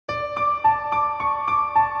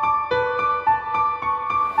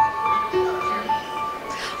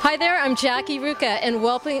Hi there, I'm Jackie Ruka, and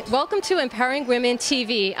welcome to Empowering Women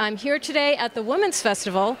TV. I'm here today at the Women's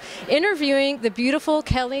Festival interviewing the beautiful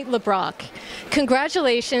Kelly LeBrock.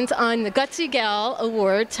 Congratulations on the Gutsy Gal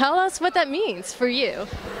Award. Tell us what that means for you.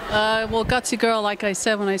 Well, Gutsy Girl, like I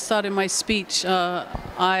said when I started my speech,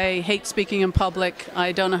 I hate speaking in public.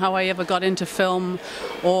 I don't know how I ever got into film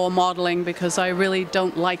or modeling because I really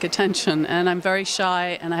don't like attention, and I'm very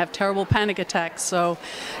shy and I have terrible panic attacks, so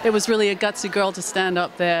it was really a gutsy girl to stand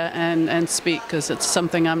up there and speak, because it's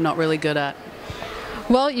something I'm not really good at.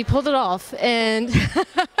 Well, you pulled it off, and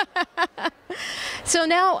so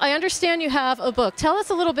now I understand you have a book. Tell us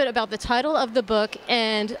a little bit about the title of the book,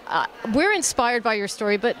 and we're inspired by your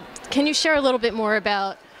story, but can you share a little bit more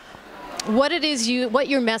about what it is what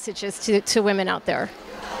your message is to women out there?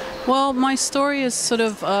 Well, my story is sort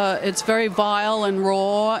of, it's very vile and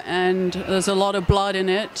raw, and there's a lot of blood in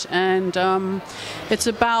it, and it's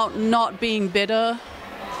about not being bitter,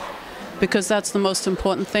 because that's the most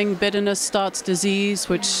important thing. Bitterness starts disease,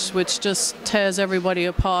 which just tears everybody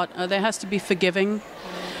apart. There has to be forgiving,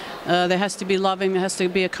 there has to be loving, there has to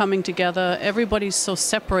be a coming together. Everybody's so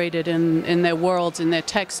separated in their worlds, in their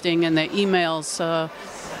texting and their emails.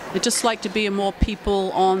 I'd just like to be a more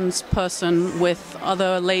people-on person with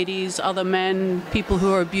other ladies, other men, people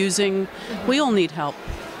who are abusing. We all need help,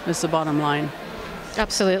 is the bottom line.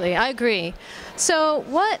 Absolutely, I agree. So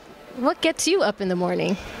what gets you up in the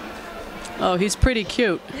morning? Oh, he's pretty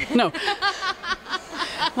cute. No.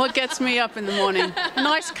 What gets me up in the morning? A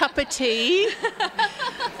nice cup of tea.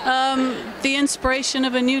 The inspiration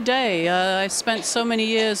of a new day. I spent so many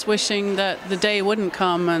years wishing that the day wouldn't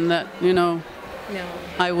come and that, no.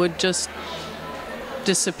 I would just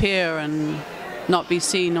disappear and not be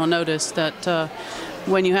seen or noticed. That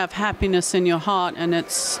when you have happiness in your heart and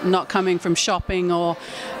it's not coming from shopping or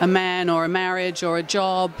a man or a marriage or a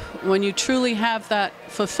job, when you truly have that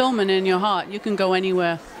fulfillment in your heart, you can go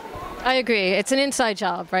anywhere. I agree. It's an inside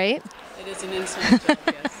job, right? It is an inside job,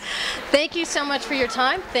 yes. Thank you so much for your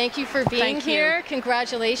time. Thank you for being here.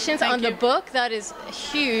 Congratulations on the book. That is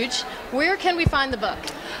huge. Where can we find the book?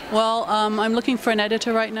 Well, I'm looking for an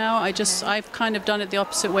editor right now. I've kind of done it the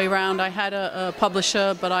opposite way around. I had a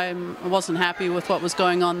publisher, but I wasn't happy with what was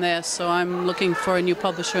going on there, so I'm looking for a new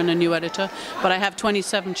publisher and a new editor. But I have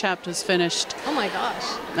 27 chapters finished. Oh my gosh.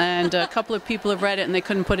 And a couple of people have read it and they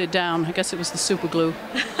couldn't put it down. I guess it was the super glue.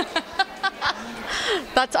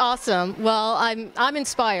 That's awesome. Well, I'm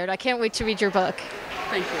inspired. I can't wait to read your book.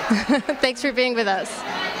 Thank you. Thanks for being with us.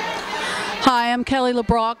 Hi, I'm Kelly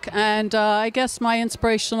LeBrock, and I guess my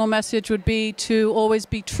inspirational message would be to always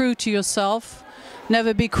be true to yourself,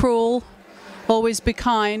 never be cruel, always be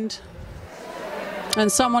kind,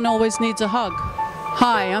 and someone always needs a hug.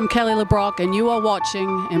 Hi, I'm Kelly LeBrock, and you are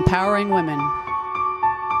watching Empowering Women.